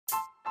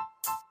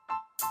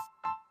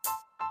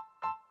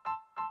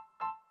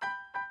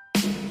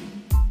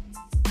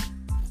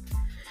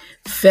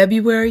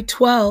February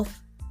 12th,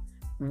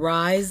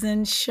 rise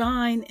and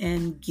shine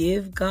and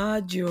give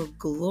God your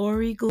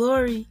glory,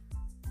 glory.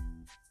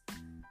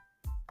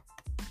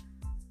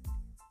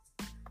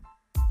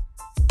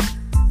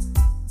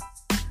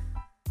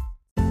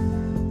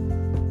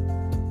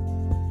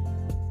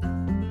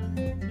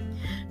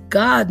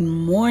 Good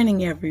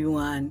morning,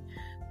 everyone.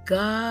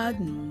 Good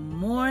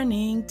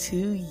morning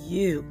to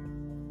you.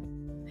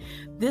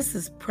 This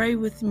is Pray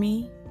With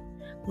Me.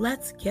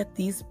 Let's get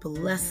these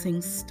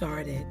blessings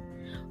started.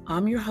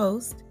 I'm your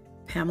host,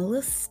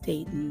 Pamela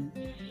Staten,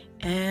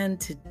 and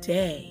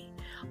today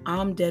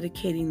I'm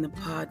dedicating the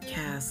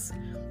podcast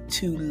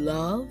to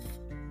love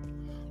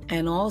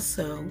and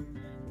also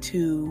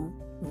to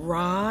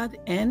Rod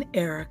and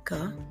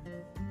Erica.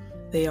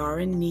 They are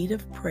in need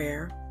of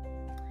prayer.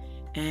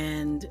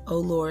 And, oh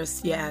Lord,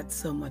 you add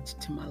so much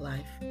to my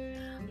life.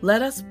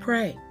 Let us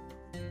pray.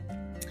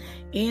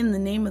 In the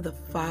name of the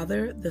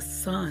Father, the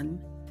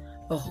Son,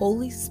 the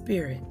Holy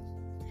Spirit.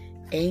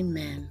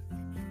 Amen.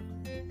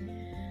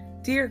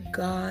 Dear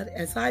God,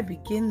 as I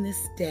begin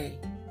this day,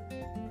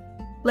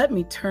 let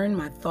me turn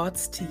my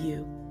thoughts to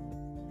you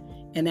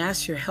and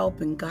ask your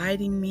help in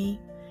guiding me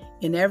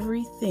in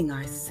everything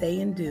I say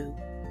and do.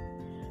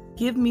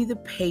 Give me the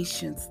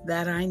patience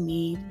that I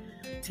need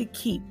to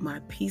keep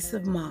my peace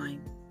of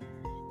mind.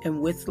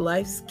 And with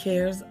life's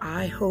cares,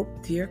 I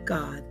hope, dear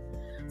God,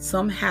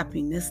 some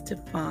happiness to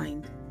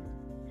find.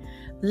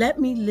 Let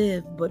me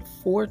live but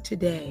for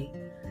today,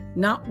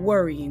 not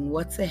worrying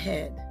what's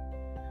ahead.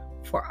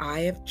 For I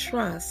have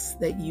trust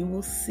that you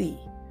will see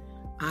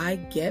I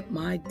get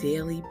my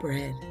daily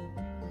bread.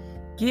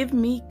 Give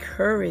me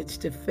courage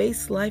to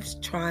face life's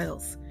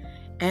trials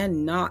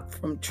and not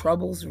from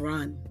troubles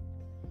run.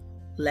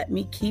 Let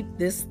me keep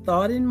this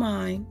thought in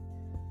mind,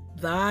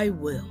 thy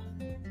will,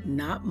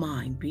 not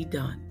mine, be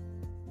done.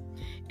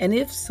 And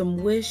if some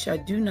wish I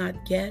do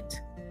not get,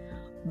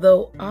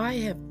 though I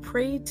have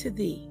prayed to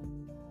thee,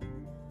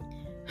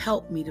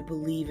 help me to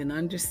believe and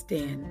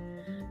understand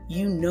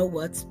you know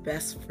what's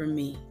best for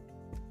me.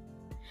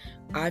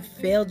 I've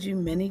failed you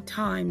many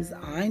times,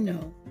 I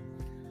know,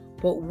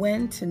 but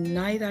when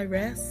tonight I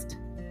rest,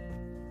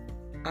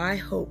 I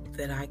hope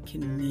that I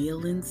can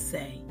kneel and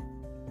say,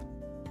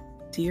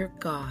 dear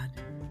God,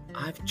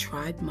 I've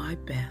tried my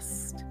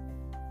best.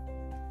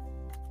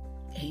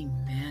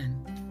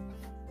 Amen.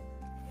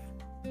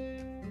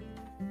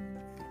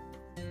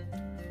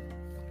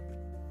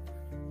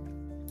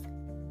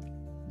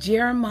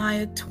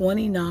 Jeremiah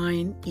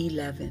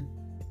 29:11.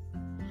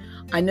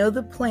 I know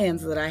the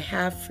plans that I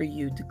have for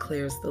you,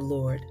 declares the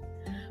Lord.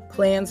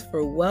 Plans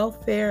for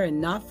welfare and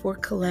not for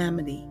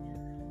calamity,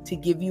 to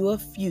give you a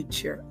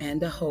future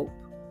and a hope.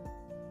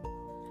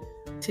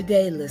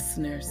 Today,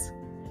 listeners,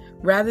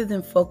 rather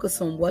than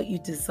focus on what you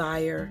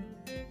desire,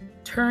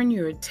 turn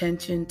your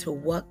attention to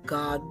what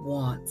God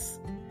wants,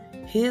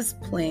 His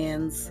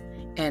plans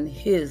and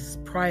His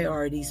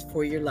priorities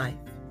for your life.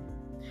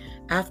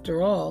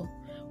 After all,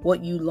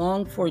 what you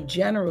long for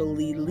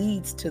generally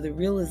leads to the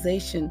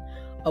realization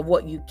of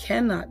what you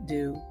cannot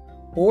do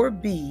or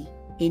be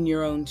in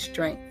your own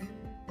strength.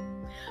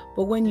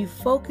 But when you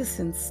focus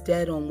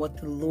instead on what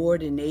the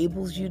Lord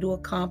enables you to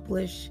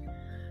accomplish,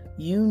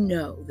 you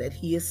know that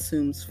He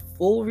assumes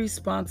full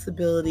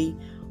responsibility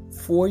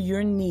for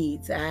your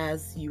needs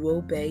as you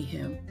obey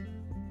Him.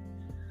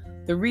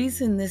 The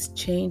reason this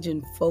change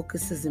in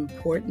focus is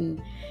important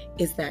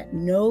is that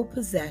no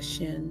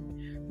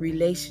possession,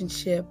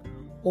 relationship,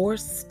 or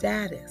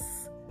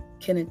status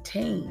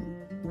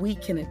we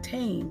can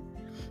attain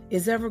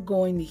is ever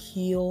going to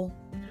heal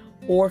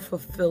or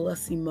fulfill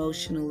us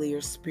emotionally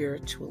or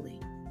spiritually.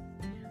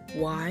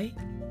 Why?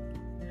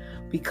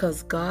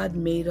 Because God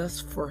made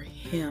us for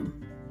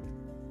Him.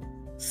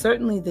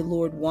 Certainly the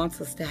Lord wants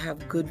us to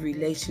have good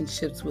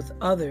relationships with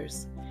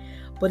others,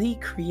 but He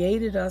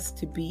created us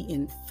to be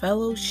in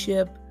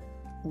fellowship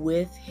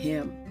with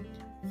Him,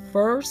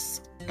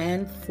 first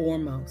and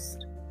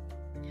foremost.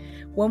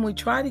 When we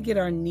try to get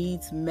our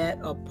needs met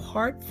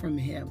apart from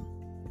Him,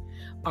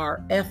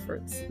 our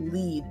efforts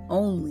lead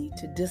only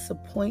to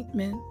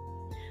disappointment,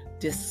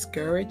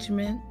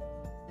 discouragement,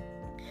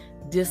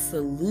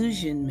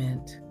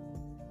 disillusionment,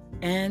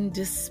 and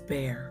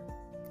despair.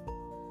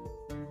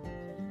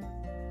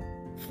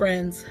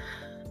 Friends,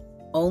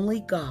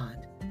 only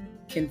God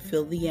can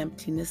fill the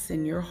emptiness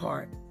in your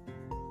heart.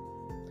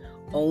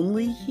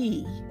 Only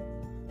He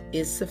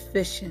is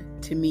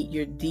sufficient to meet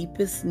your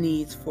deepest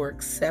needs for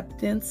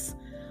acceptance,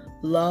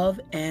 love,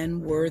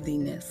 and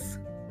worthiness.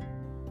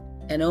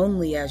 And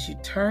only as you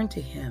turn to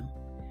Him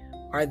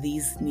are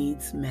these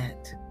needs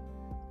met,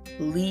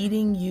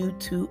 leading you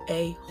to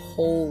a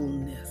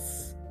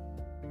wholeness.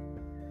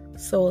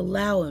 So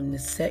allow Him to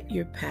set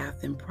your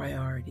path and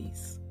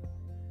priorities.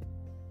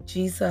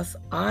 Jesus,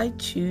 I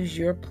choose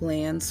your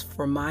plans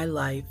for my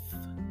life.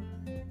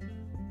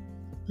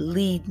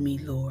 Lead me,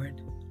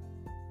 Lord.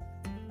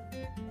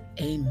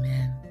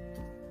 Amen.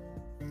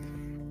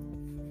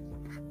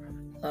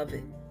 Love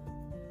it.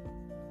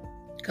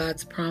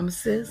 God's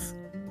promises.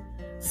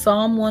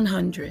 Psalm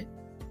 100,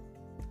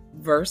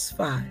 verse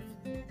 5.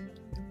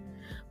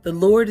 The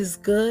Lord is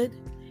good,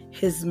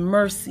 his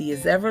mercy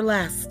is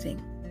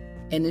everlasting,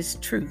 and his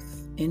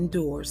truth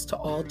endures to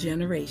all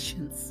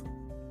generations.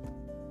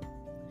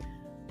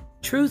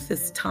 Truth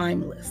is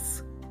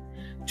timeless.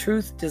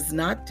 Truth does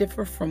not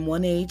differ from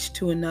one age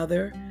to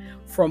another,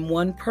 from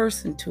one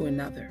person to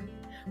another,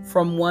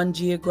 from one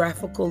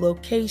geographical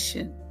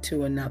location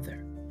to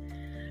another.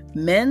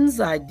 Men's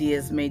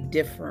ideas may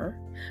differ,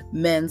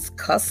 men's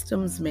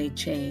customs may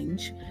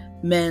change,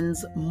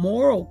 men's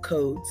moral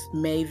codes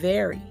may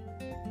vary,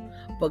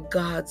 but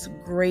God's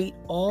great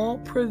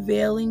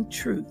all-prevailing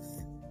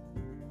truth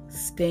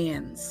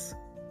stands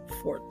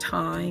for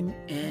time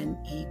and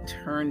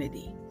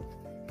eternity.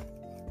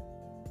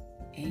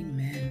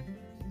 Amen.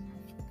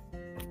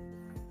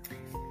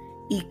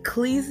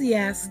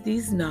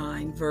 Ecclesiastes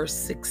 9, verse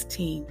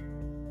 16.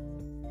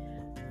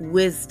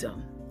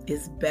 Wisdom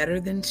is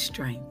better than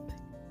strength.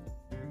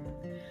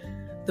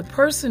 The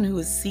person who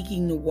is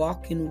seeking to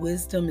walk in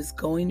wisdom is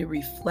going to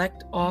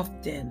reflect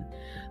often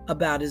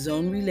about his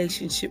own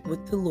relationship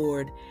with the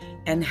Lord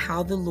and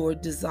how the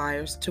Lord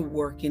desires to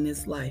work in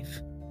his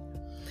life.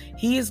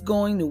 He is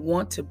going to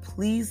want to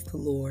please the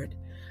Lord,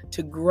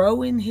 to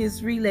grow in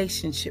his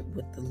relationship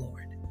with the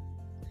Lord.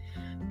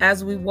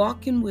 As we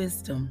walk in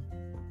wisdom,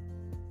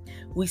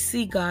 we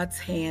see God's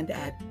hand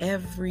at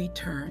every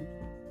turn.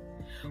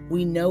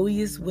 We know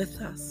he is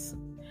with us.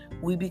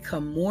 We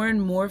become more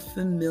and more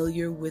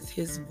familiar with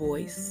his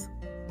voice,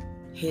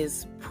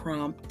 his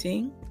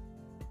prompting,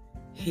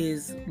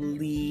 his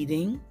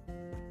leading,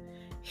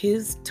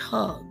 his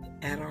tug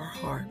at our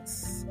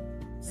hearts.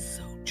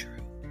 So true,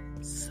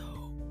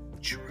 so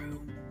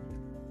true.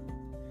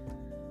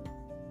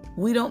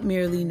 We don't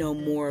merely know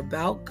more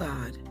about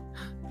God.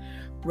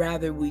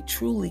 Rather, we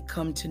truly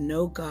come to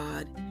know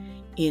God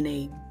in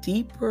a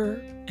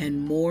deeper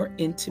and more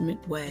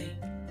intimate way.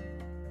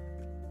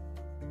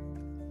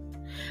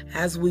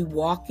 As we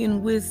walk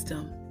in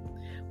wisdom,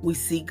 we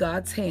see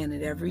God's hand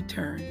at every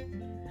turn.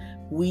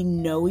 We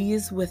know he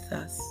is with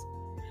us.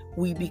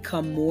 We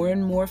become more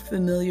and more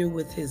familiar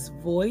with his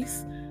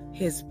voice,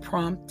 his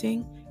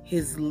prompting,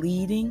 his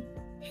leading,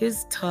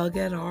 his tug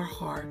at our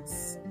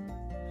hearts.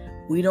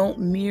 We don't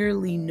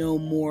merely know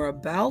more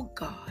about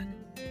God.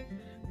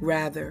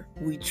 Rather,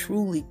 we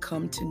truly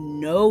come to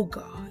know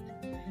God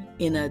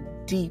in a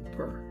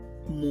deeper,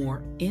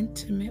 more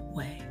intimate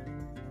way.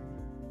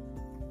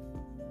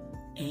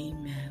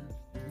 Amen.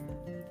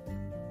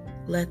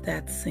 Let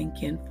that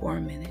sink in for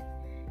a minute,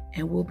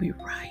 and we'll be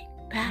right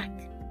back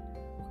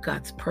with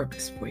God's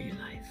purpose for your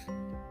life.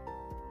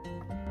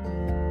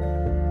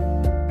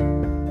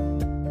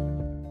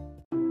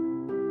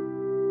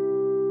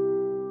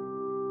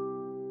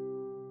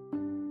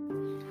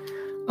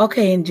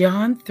 Okay, in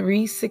John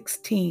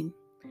 3:16,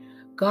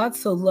 God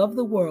so loved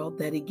the world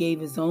that he gave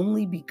his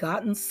only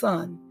begotten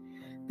Son,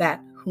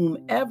 that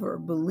whomever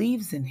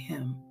believes in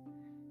him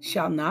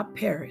shall not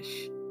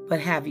perish, but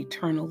have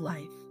eternal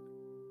life.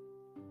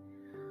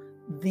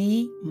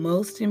 The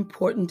most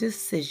important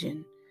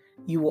decision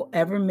you will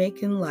ever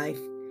make in life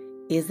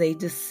is a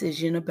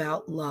decision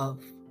about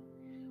love,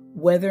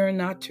 whether or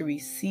not to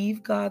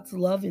receive God's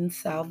love in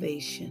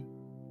salvation.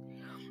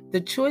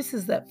 The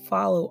choices that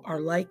follow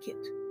are like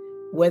it,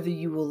 whether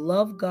you will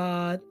love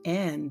God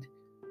and,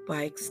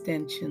 by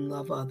extension,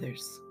 love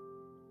others.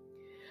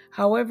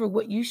 However,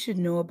 what you should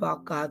know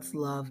about God's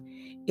love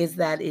is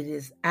that it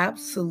is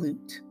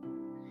absolute.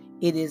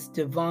 It is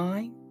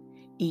divine,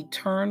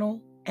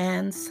 eternal,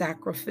 and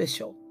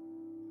sacrificial.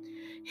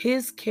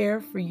 His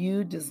care for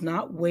you does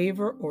not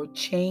waver or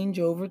change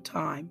over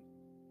time.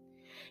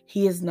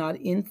 He is not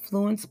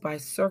influenced by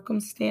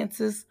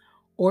circumstances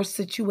or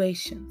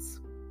situations.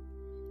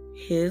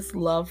 His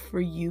love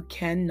for you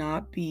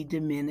cannot be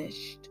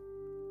diminished.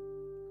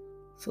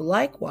 So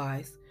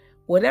likewise,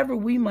 whatever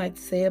we might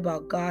say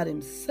about God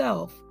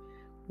himself,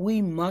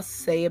 we must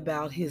say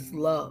about his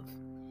love,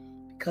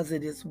 because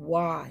it is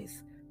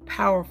wise,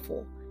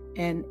 powerful,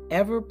 and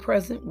ever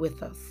present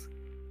with us.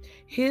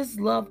 His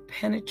love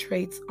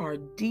penetrates our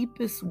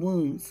deepest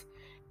wounds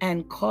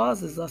and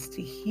causes us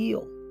to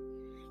heal.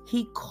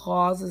 He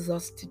causes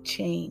us to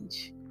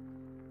change.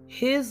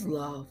 His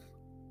love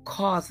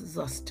causes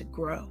us to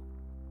grow.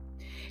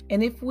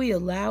 And if we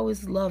allow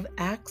his love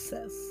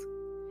access,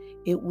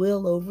 it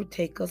will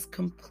overtake us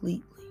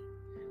completely,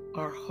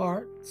 our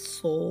heart,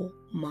 soul,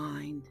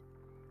 mind,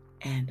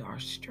 and our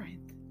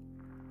strength.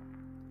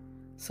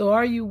 So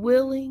are you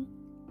willing?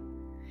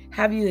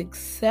 Have you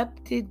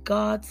accepted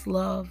God's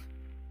love?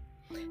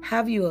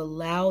 Have you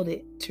allowed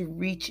it to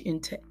reach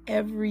into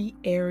every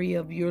area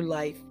of your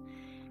life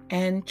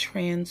and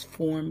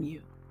transform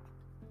you?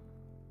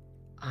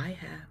 I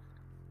have.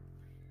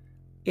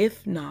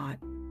 If not,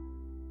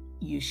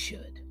 you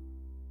should.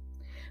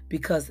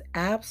 Because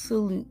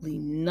absolutely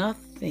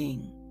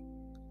nothing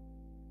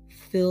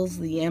fills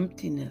the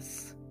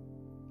emptiness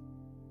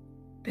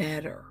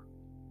better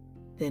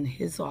than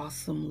his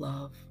awesome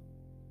love.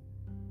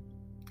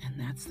 And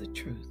that's the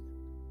truth.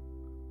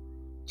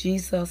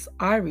 Jesus,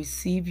 I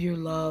receive your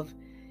love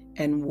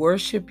and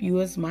worship you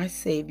as my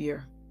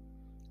Savior,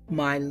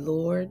 my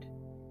Lord,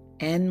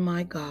 and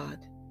my God.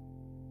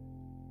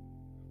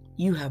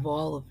 You have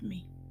all of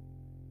me.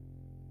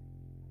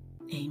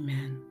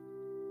 Amen.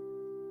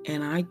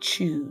 And I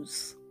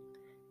choose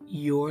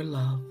your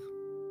love.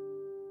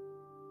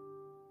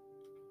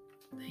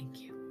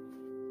 Thank you.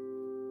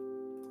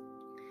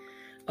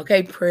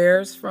 Okay,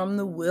 prayers from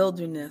the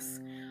wilderness.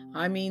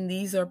 I mean,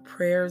 these are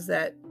prayers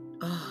that,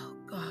 oh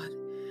God,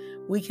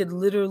 we could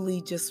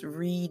literally just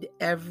read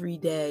every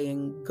day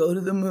and go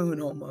to the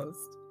moon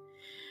almost.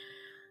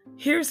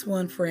 Here's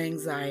one for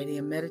anxiety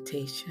and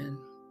meditation.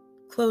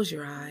 Close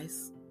your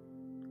eyes.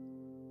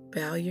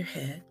 Bow your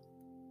head.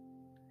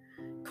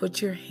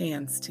 Put your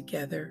hands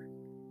together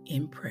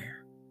in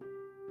prayer.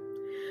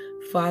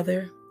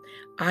 Father,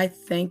 I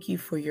thank you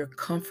for your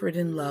comfort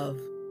and love.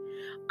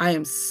 I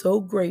am so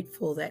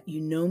grateful that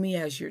you know me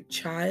as your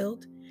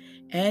child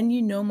and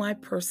you know my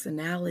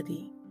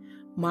personality,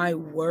 my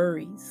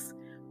worries,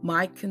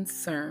 my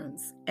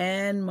concerns,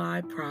 and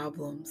my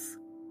problems.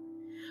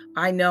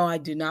 I know I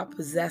do not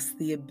possess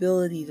the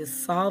ability to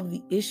solve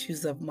the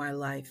issues of my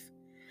life,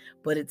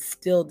 but it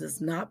still does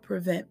not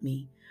prevent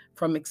me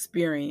from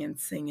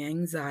experiencing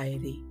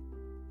anxiety.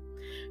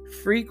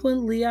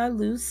 Frequently, I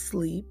lose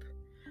sleep.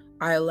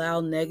 I allow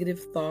negative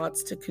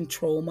thoughts to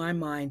control my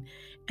mind,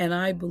 and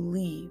I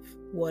believe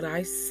what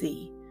I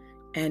see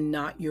and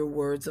not your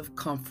words of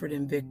comfort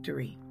and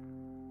victory.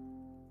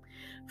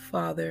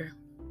 Father,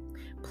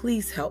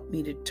 please help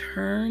me to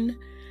turn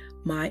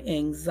my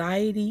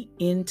anxiety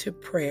into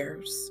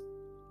prayers,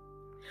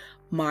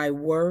 my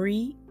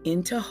worry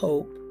into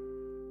hope,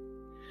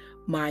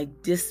 my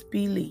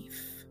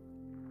disbelief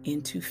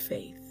into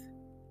faith.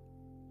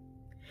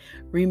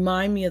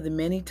 Remind me of the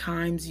many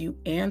times you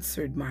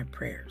answered my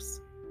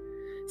prayers,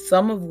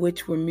 some of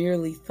which were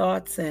merely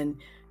thoughts, and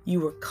you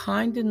were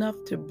kind enough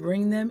to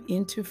bring them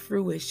into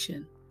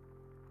fruition.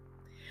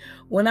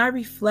 When I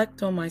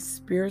reflect on my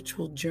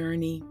spiritual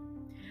journey,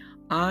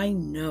 I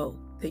know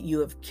that you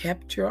have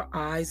kept your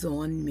eyes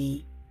on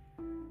me.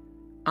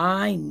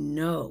 I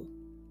know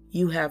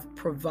you have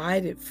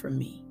provided for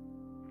me,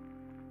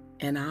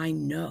 and I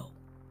know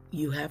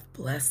you have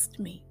blessed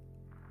me.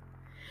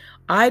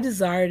 I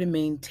desire to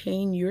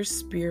maintain your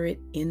spirit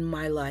in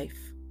my life.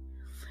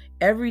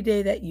 Every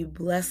day that you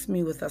bless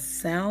me with a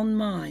sound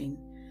mind,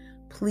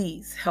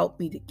 please help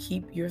me to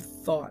keep your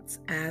thoughts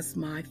as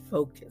my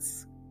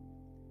focus.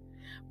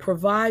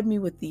 Provide me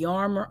with the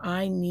armor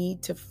I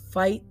need to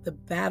fight the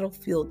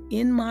battlefield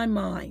in my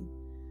mind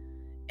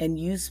and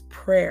use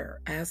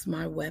prayer as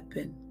my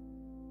weapon.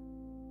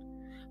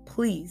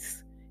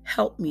 Please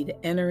help me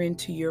to enter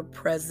into your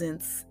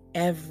presence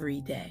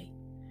every day,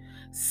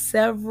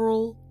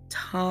 several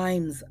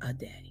times a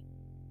day.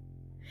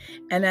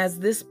 And as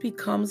this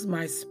becomes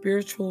my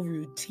spiritual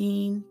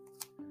routine,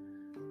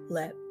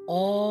 let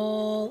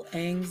all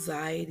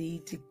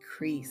anxiety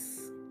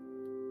decrease.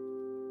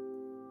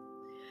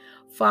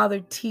 Father,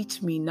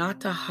 teach me not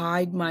to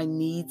hide my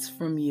needs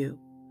from you,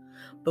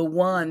 the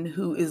one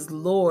who is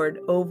Lord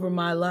over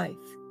my life,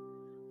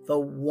 the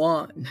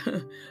one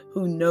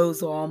who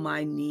knows all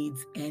my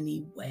needs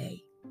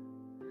anyway.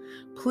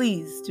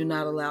 Please do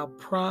not allow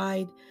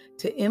pride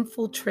to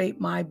infiltrate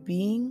my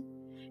being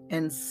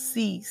and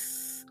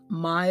cease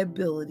my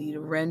ability to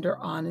render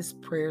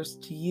honest prayers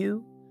to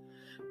you,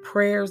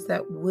 prayers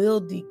that will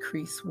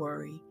decrease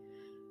worry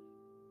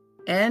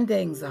and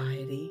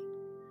anxiety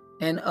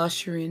and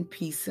usher in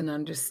peace and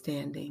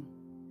understanding.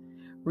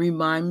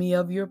 Remind me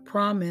of your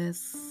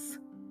promise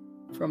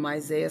from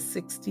Isaiah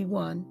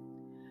 61,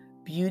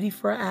 beauty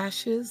for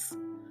ashes,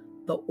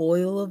 the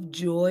oil of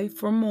joy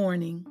for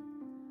mourning,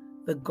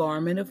 the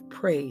garment of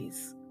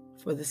praise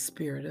for the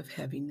spirit of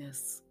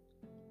heaviness.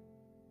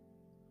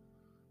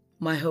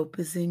 My hope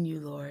is in you,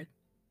 Lord.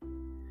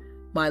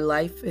 My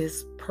life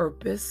is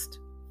purposed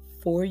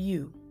for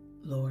you,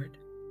 Lord.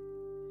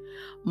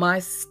 My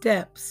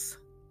steps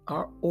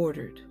are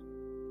ordered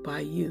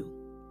by you,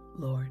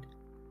 Lord.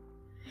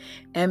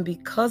 And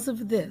because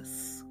of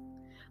this,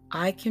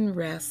 I can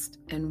rest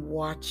and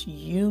watch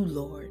you,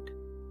 Lord,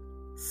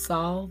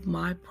 solve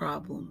my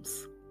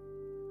problems.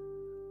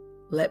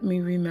 Let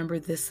me remember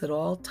this at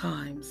all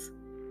times,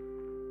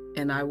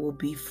 and I will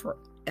be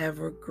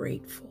forever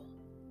grateful.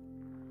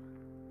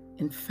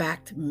 In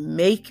fact,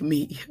 make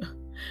me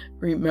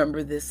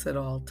remember this at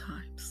all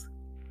times.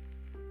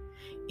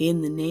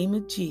 In the name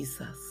of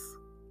Jesus,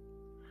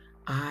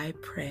 I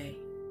pray.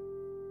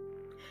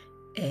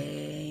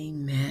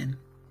 Amen.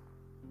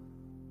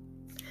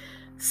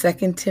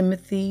 2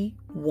 Timothy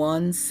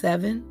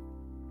 1:7.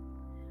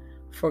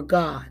 For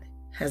God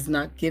has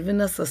not given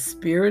us a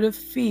spirit of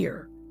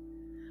fear,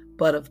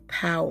 but of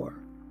power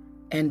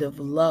and of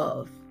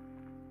love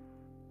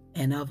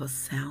and of a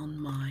sound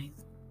mind.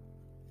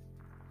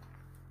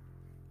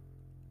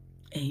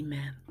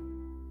 Amen.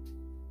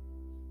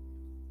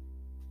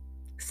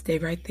 Stay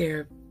right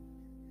there.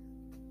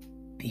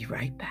 Be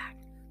right back.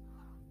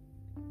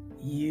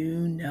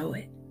 You know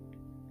it.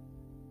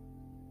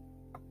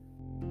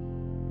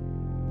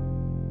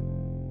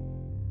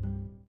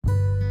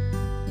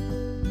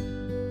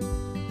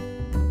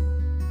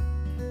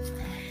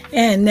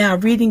 And now,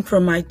 reading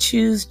from my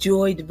Choose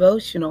Joy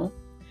devotional,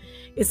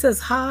 it says,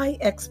 High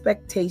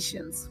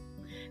Expectations.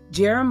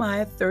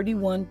 Jeremiah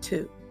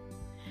 31:2.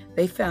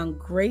 They found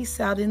grace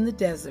out in the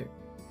desert.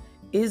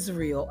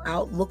 Israel,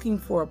 out looking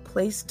for a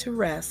place to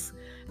rest,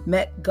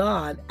 met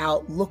God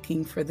out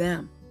looking for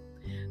them.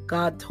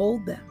 God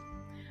told them,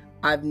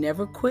 I've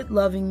never quit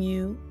loving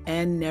you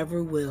and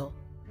never will.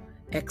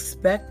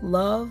 Expect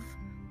love,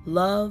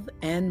 love,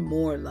 and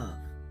more love.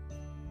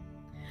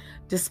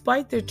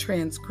 Despite their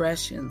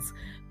transgressions,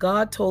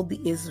 God told the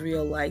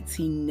Israelites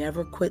He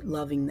never quit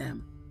loving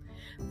them.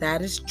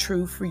 That is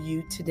true for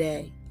you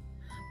today.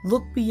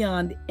 Look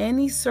beyond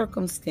any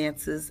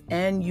circumstances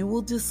and you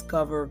will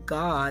discover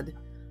God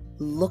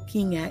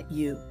looking at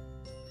you,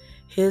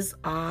 His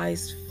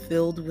eyes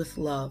filled with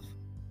love.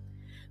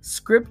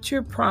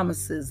 Scripture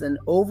promises an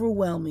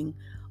overwhelming,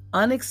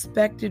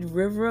 unexpected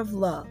river of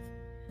love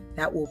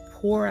that will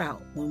pour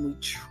out when we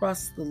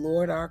trust the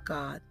Lord our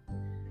God.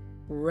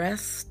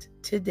 Rest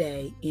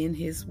today in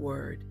His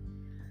Word.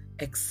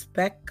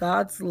 Expect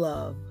God's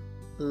love,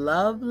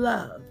 love,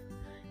 love,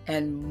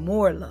 and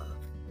more love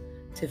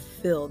to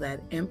fill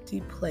that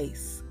empty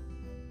place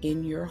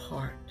in your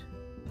heart.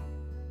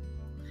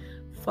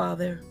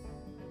 Father,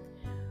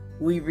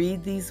 we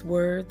read these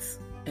words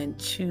and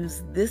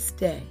choose this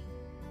day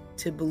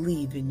to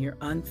believe in your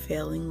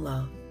unfailing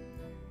love.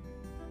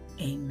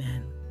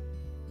 Amen.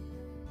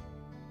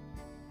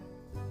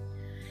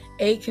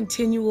 A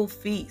continual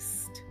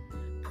feast.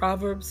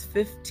 Proverbs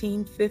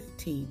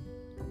 15:15.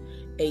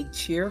 A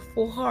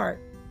cheerful heart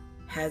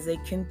has a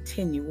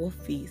continual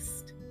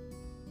feast.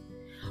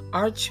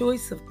 Our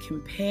choice of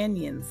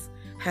companions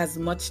has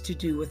much to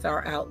do with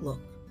our outlook.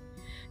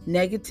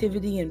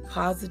 Negativity and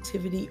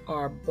positivity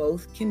are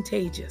both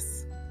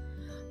contagious.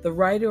 The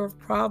writer of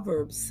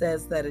Proverbs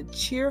says that a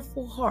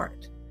cheerful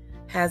heart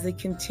has a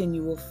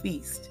continual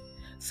feast,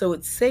 so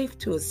it's safe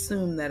to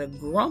assume that a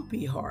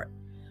grumpy heart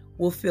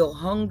will feel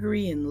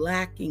hungry and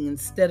lacking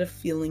instead of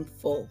feeling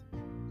full.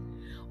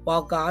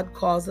 While God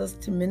calls us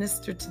to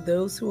minister to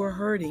those who are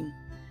hurting,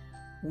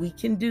 we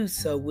can do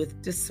so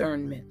with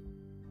discernment.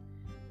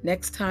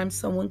 Next time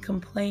someone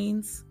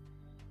complains,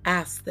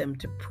 ask them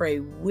to pray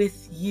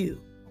with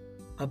you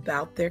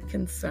about their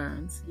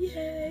concerns.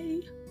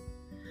 Yay!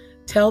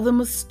 Tell them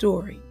a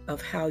story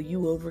of how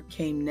you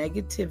overcame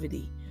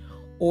negativity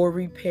or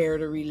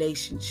repaired a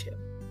relationship.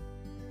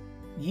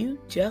 You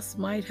just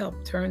might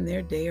help turn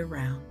their day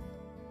around.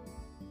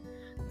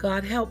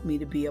 God, help me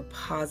to be a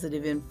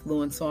positive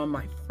influence on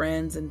my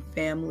friends and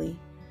family.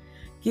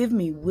 Give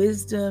me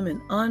wisdom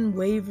and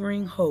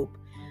unwavering hope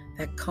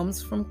that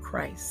comes from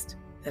Christ,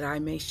 that I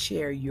may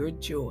share your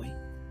joy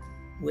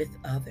with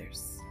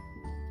others.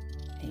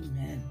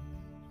 Amen.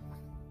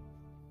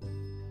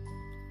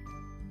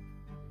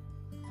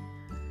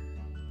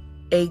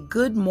 A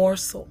good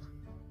morsel.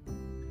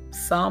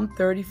 Psalm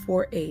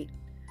 34:8.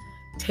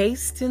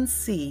 Taste and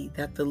see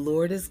that the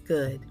Lord is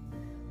good.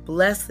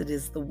 Blessed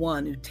is the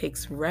one who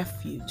takes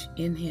refuge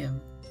in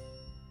Him.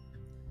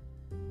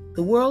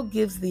 The world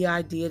gives the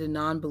idea to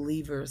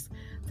non-believers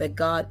that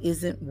God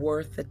isn't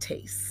worth a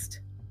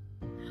taste.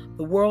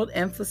 The world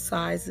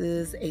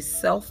emphasizes a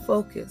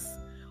self-focus,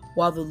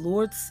 while the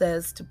Lord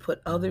says to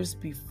put others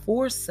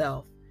before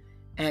self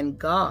and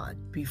God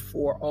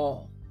before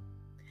all.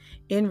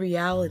 In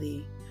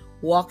reality,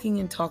 walking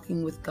and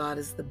talking with God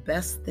is the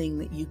best thing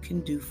that you can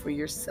do for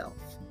yourself.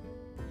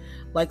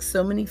 Like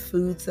so many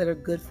foods that are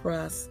good for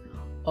us,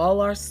 all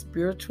our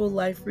spiritual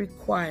life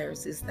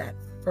requires is that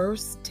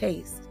first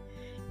taste,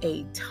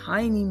 a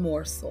tiny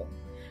morsel,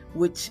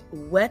 which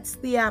whets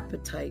the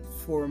appetite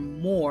for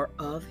more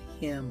of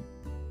Him.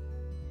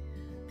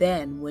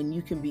 Then, when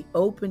you can be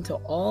open to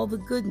all the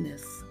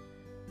goodness,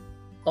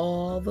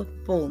 all the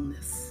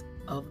fullness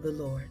of the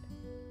Lord.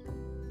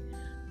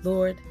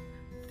 Lord,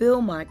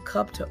 fill my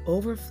cup to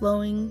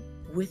overflowing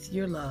with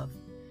your love,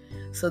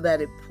 so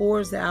that it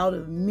pours out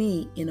of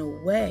me in a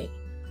way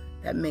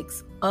that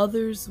makes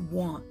others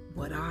want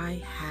what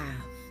I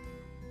have.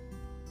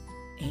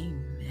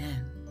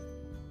 Amen.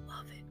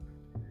 Love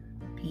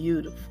it.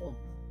 Beautiful.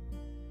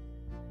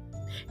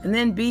 And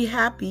then be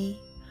happy.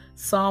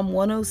 Psalm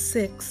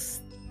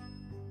 106,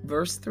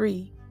 verse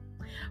 3.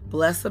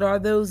 Blessed are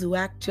those who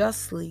act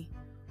justly,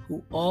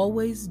 who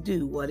always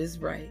do what is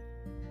right.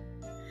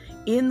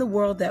 In the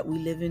world that we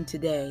live in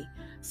today,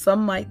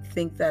 some might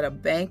think that a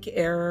bank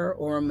error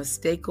or a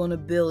mistake on a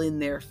bill in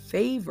their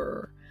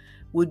favor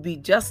would be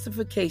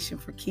justification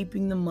for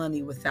keeping the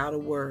money without a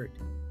word.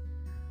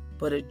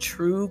 But a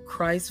true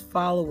Christ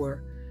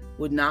follower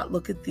would not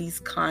look at these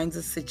kinds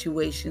of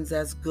situations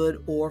as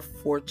good or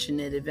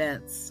fortunate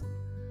events.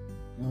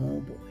 Oh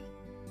boy.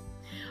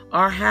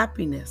 Our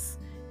happiness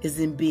is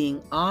in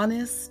being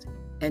honest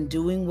and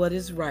doing what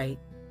is right,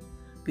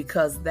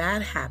 because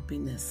that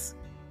happiness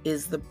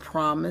is the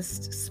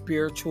promised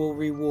spiritual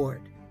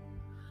reward.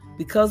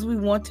 Because we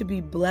want to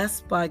be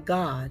blessed by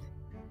God,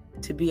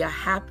 to be a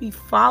happy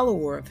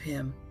follower of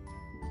Him,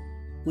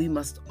 we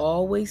must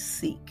always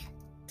seek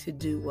to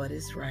do what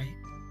is right.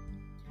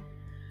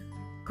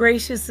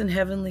 Gracious and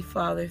Heavenly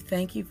Father,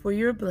 thank you for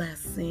your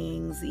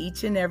blessings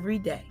each and every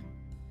day.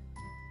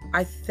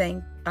 I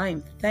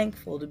am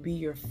thankful to be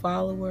your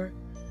follower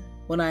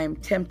when I am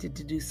tempted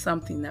to do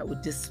something that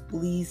would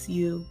displease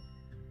you.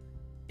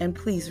 And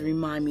please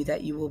remind me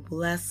that you will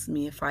bless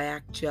me if I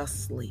act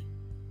justly.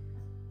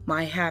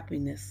 My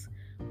happiness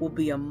will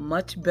be a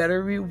much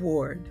better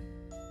reward.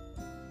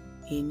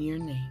 In your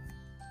name,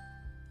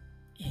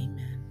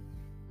 amen.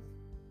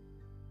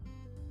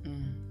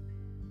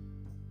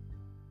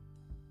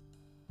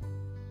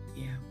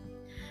 Yeah,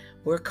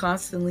 we're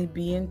constantly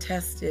being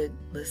tested,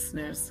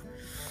 listeners.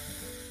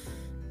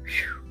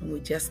 And we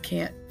just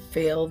can't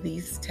fail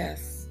these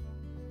tests.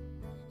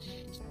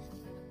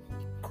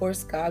 Of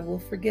course, God will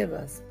forgive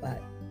us,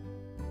 but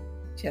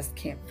just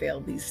can't fail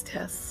these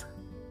tests.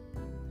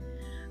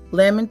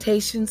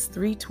 Lamentations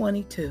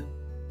 3:22.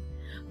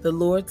 The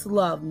Lord's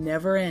love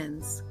never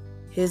ends.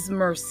 His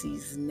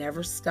mercies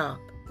never stop.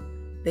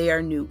 They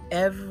are new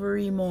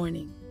every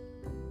morning.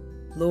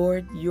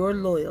 Lord, your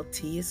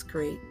loyalty is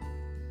great.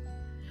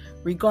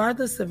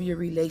 Regardless of your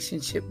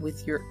relationship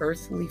with your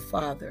earthly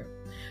father,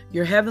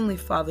 your heavenly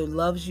Father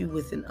loves you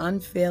with an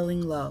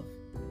unfailing love.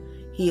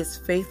 He is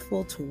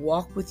faithful to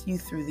walk with you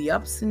through the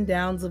ups and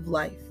downs of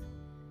life.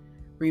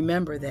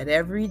 Remember that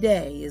every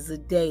day is a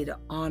day to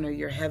honor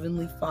your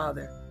heavenly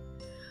Father.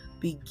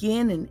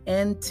 Begin and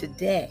end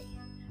today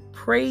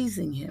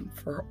praising him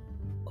for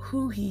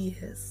who he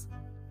is.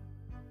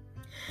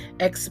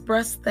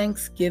 Express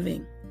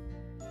thanksgiving.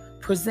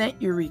 Present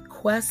your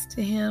request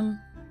to him.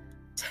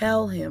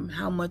 Tell him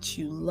how much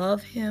you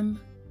love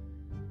him.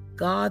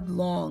 God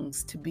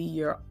longs to be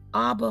your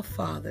Abba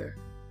Father,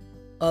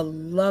 a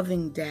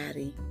loving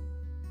daddy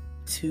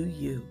to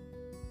you.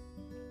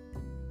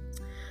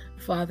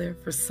 Father,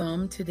 for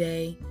some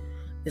today,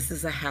 this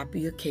is a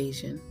happy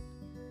occasion.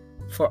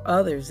 For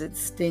others, it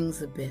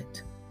stings a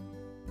bit.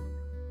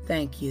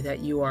 Thank you that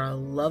you are a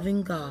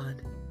loving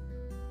God,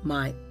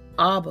 my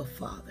Abba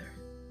Father,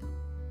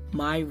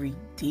 my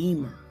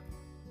Redeemer.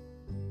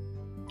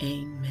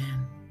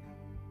 Amen.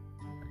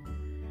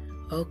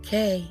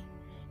 Okay,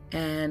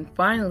 and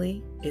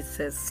finally, it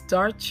says,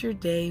 start your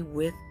day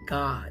with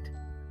God.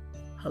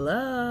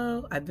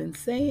 Hello, I've been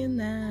saying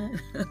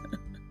that.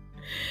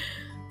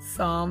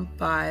 Psalm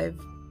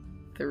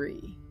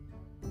 5:3.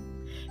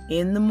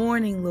 In the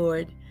morning,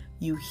 Lord,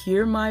 you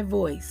hear my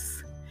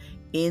voice.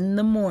 In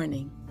the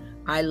morning,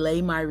 I lay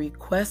my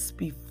requests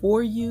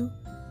before you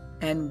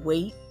and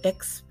wait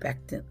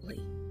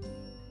expectantly.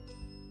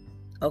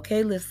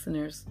 Okay,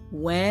 listeners,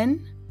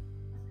 when?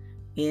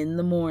 In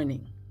the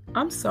morning.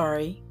 I'm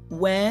sorry,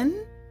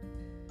 when?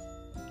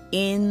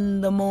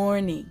 In the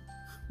morning.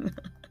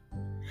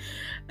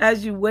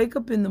 As you wake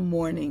up in the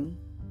morning,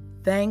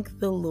 thank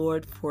the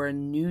Lord for a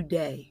new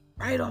day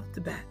right off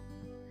the bat.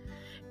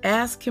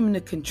 Ask him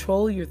to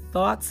control your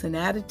thoughts and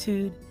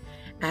attitude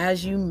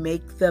as you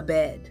make the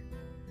bed.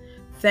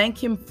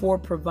 Thank him for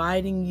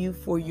providing you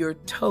for your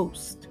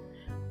toast,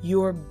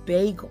 your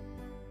bagel.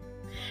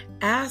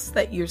 Ask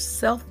that your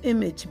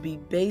self-image be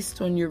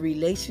based on your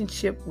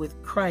relationship with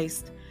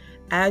Christ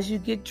as you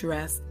get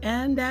dressed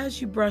and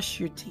as you brush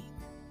your teeth.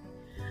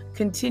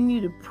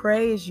 Continue to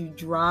pray as you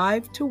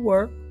drive to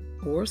work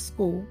or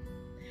school.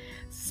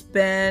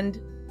 Spend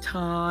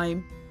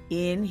time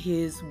in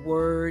his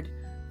word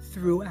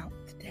throughout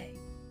the day.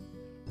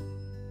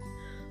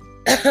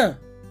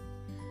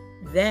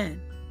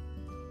 Then,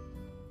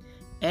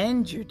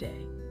 end your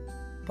day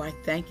by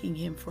thanking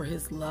him for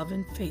his love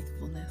and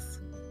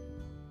faithfulness.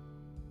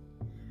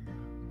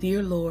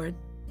 Dear Lord,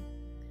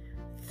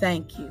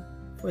 thank you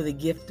for the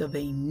gift of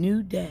a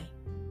new day.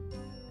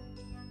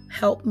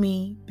 Help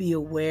me be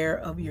aware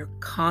of your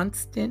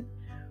constant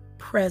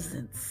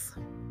presence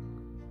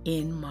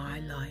in my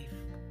life.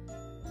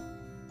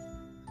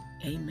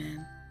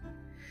 Amen.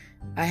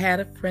 I had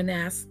a friend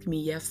ask me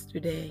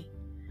yesterday,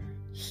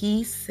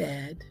 he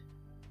said,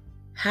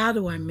 how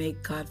do I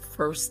make God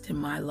first in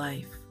my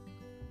life?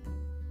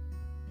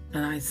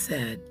 And I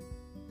said,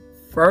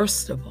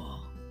 first of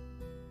all,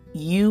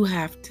 you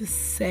have to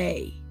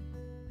say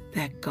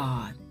that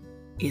God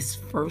is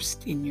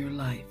first in your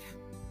life.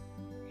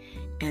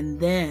 And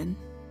then,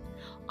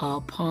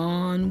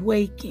 upon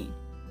waking,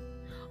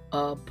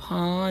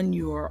 upon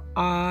your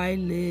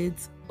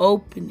eyelids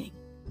opening,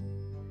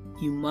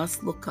 you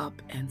must look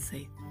up and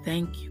say,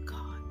 thank you,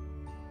 God.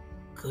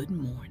 Good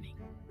morning.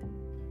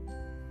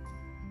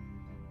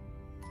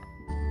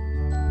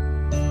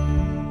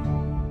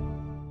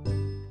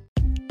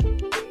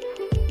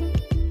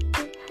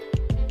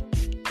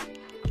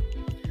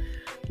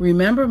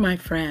 Remember, my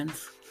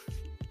friends,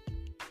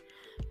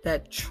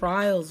 that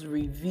trials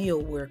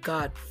reveal where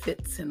God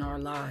fits in our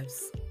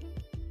lives.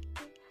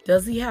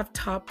 Does he have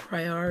top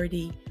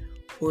priority,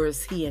 or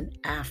is he an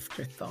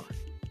afterthought?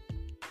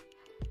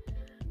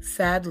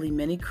 Sadly,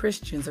 many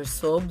Christians are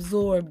so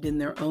absorbed in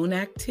their own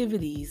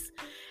activities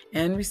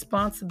and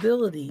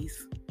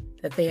responsibilities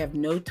that they have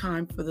no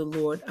time for the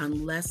Lord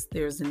unless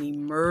there's an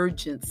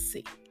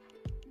emergency.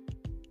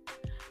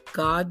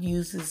 God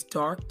uses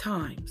dark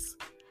times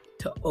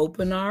to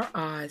open our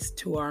eyes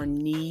to our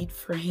need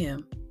for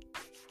Him.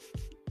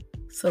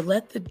 So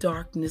let the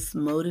darkness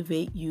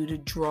motivate you to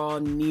draw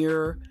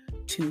nearer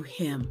to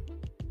Him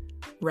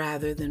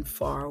rather than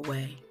far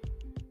away.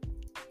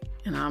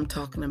 And I'm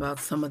talking about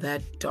some of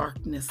that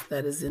darkness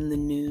that is in the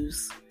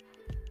news.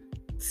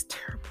 It's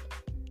terrible.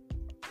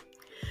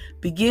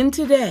 Begin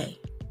today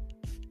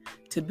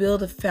to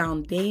build a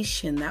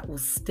foundation that will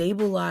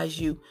stabilize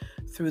you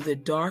through the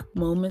dark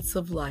moments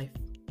of life.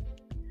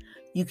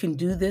 You can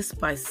do this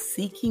by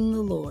seeking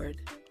the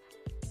Lord.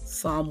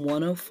 Psalm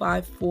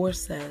 105:4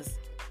 says,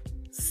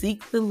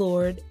 "Seek the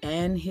Lord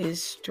and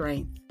His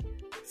strength.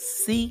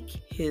 Seek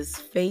His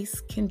face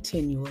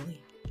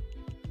continually."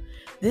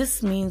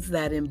 This means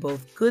that in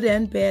both good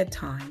and bad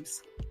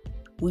times,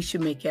 we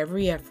should make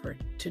every effort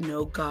to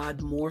know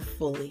God more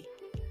fully,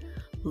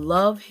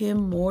 love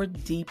Him more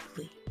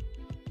deeply,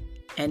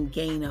 and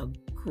gain a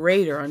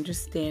greater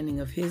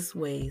understanding of His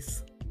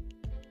ways.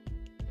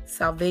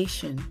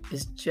 Salvation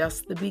is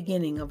just the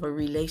beginning of a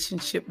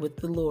relationship with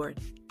the Lord.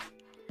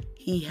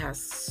 He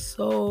has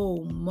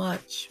so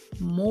much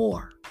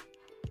more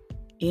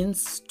in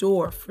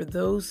store for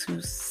those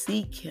who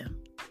seek Him.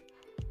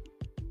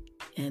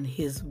 And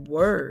His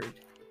Word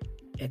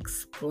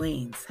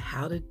explains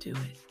how to do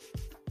it.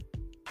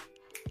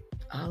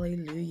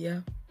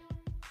 Hallelujah.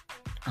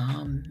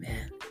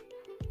 Amen.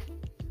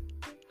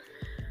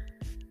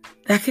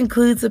 That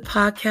concludes the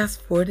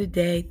podcast for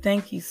today.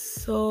 Thank you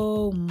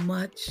so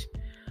much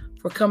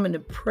for coming to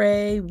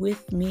pray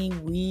with me.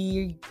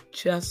 We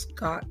just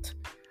got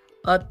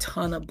a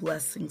ton of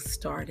blessings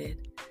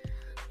started.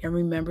 And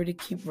remember to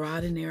keep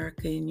Rod and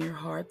Erica in your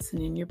hearts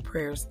and in your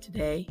prayers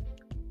today.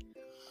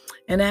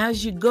 And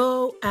as you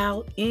go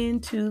out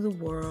into the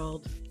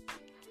world,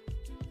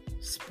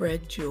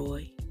 spread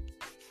joy,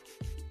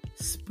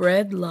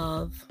 spread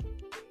love,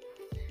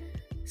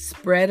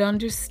 spread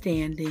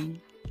understanding,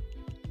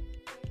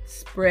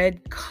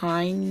 spread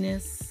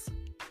kindness,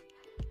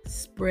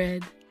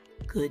 spread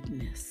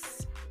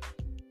goodness.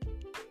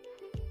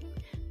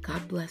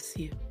 God bless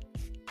you.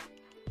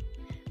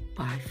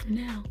 Bye for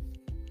now.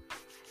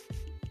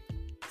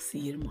 See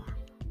you tomorrow.